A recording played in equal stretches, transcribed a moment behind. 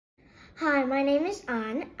Hi, my name is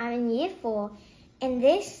Anne. I'm in Year 4, and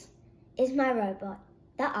this is my robot,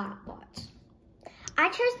 the ArtBot. I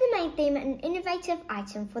chose to make them an innovative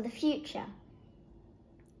item for the future.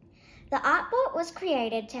 The ArtBot was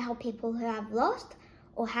created to help people who have lost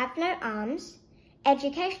or have no arms,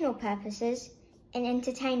 educational purposes, and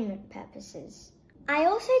entertainment purposes. I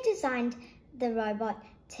also designed the robot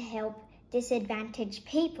to help disadvantaged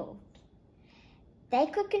people. They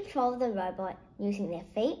could control the robot using their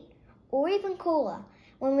feet, or even cooler,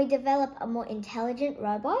 when we develop a more intelligent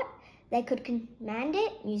robot, they could command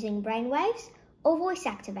it using brainwaves or voice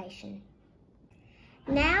activation.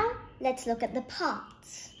 Now, let's look at the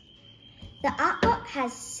parts. The ArtBot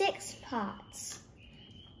has 6 parts: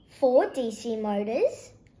 4 DC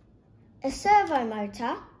motors, a servo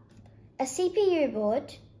motor, a CPU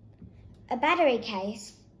board, a battery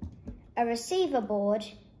case, a receiver board,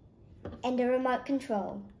 and a remote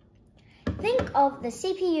control. Think of the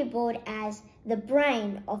CPU board as the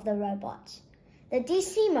brain of the robot. The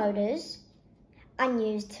DC motors are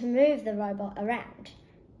used to move the robot around.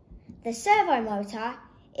 The servo motor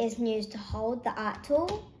is used to hold the art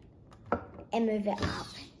tool and move it up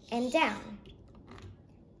and down.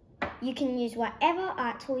 You can use whatever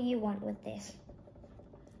art tool you want with this.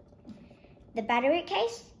 The battery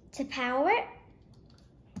case to power it.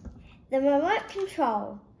 The remote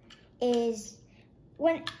control is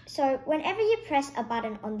whenever you press a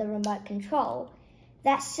button on the remote control,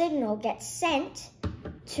 that signal gets sent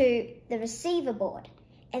to the receiver board,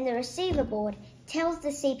 and the receiver board tells the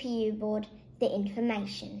CPU board the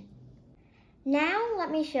information. Now let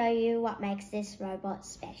me show you what makes this robot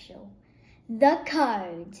special. The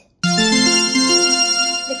code.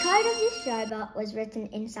 The code of this robot was written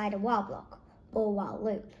inside a while block, or while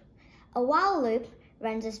loop. A while loop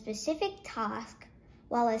runs a specific task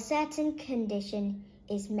while a certain condition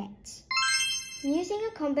is met. Using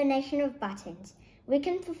a combination of buttons, we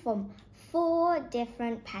can perform 4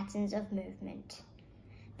 different patterns of movement.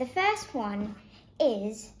 The first one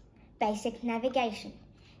is basic navigation.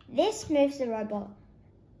 This moves the robot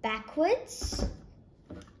backwards,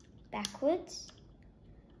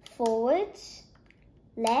 forwards,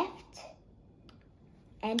 left,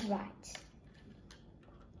 and right.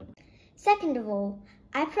 Second of all,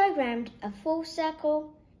 I programmed a full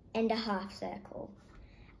circle and a half circle.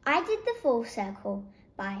 I did the full circle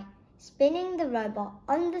by spinning the robot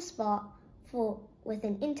on the spot with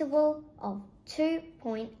an interval of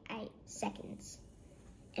 2.8 seconds.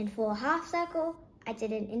 And for a half circle, I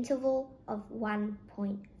did an interval of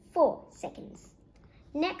 1.4 seconds.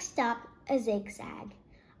 Next up, a zigzag.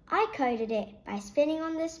 I coded it by spinning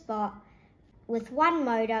on the spot with one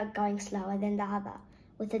motor going slower than the other,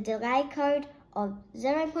 with a delay code of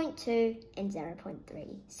 0.2 and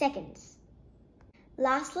 0.3 seconds.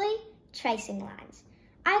 Lastly, tracing lines.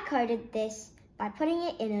 I coded this by putting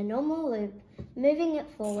it in a normal loop, moving it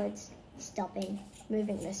forwards, stopping,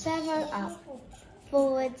 moving the servo up,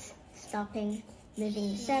 forwards, stopping,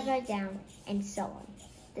 moving the servo down, and so on.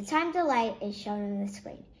 The time delay is shown on the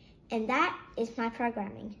screen, and that is my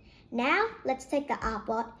programming. Now, let's take the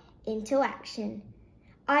ArtBot into action.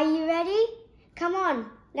 Are you ready? Come on,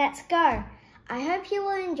 let's go. I hope you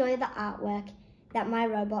will enjoy the artwork that my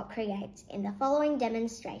robot creates in the following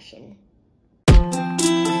demonstration.